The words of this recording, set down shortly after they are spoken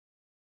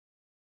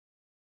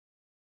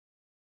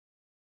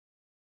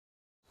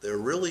There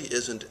really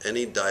isn't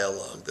any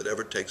dialogue that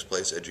ever takes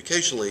place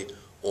educationally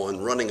on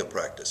running a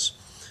practice.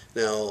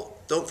 Now,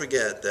 don't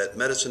forget that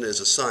medicine is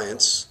a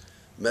science.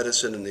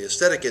 Medicine in the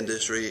aesthetic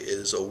industry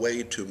is a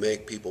way to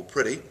make people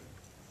pretty.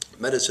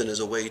 Medicine is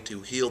a way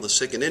to heal the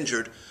sick and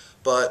injured,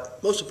 but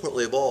most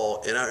importantly of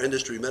all, in our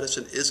industry,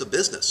 medicine is a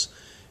business.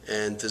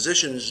 And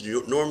physicians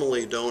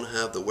normally don't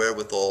have the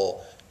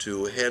wherewithal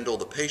to handle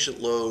the patient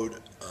load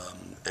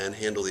and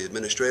handle the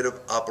administrative,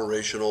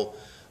 operational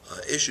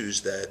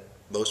issues that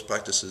most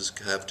practices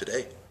have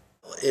today.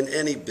 In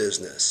any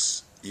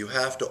business, you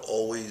have to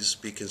always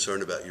be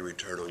concerned about your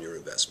return on your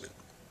investment.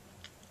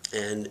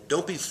 And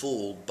don't be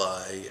fooled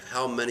by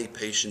how many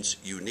patients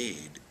you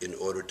need in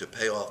order to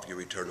pay off your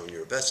return on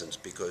your investments,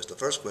 because the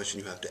first question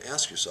you have to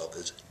ask yourself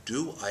is,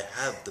 do I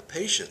have the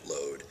patient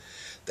load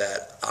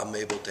that I'm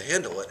able to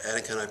handle it,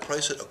 and can I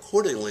price it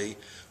accordingly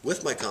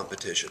with my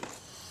competition?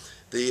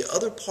 The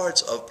other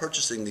parts of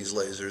purchasing these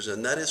lasers,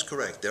 and that is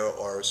correct, there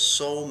are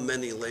so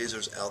many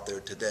lasers out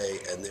there today,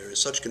 and there is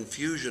such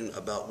confusion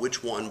about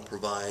which one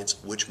provides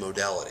which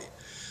modality.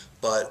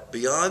 But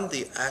beyond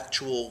the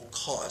actual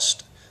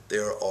cost,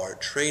 there are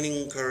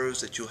training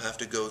curves that you have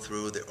to go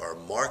through. There are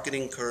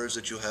marketing curves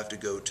that you have to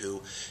go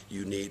to.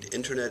 You need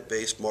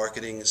internet-based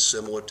marketing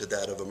similar to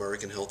that of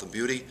American Health and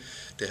Beauty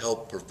to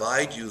help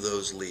provide you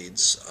those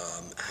leads,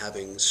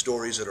 having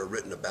stories that are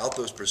written about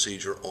those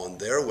procedures on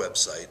their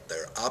website.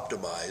 They're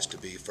optimized to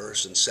be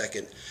first and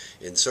second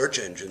in search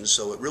engines,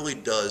 so it really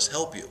does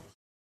help you.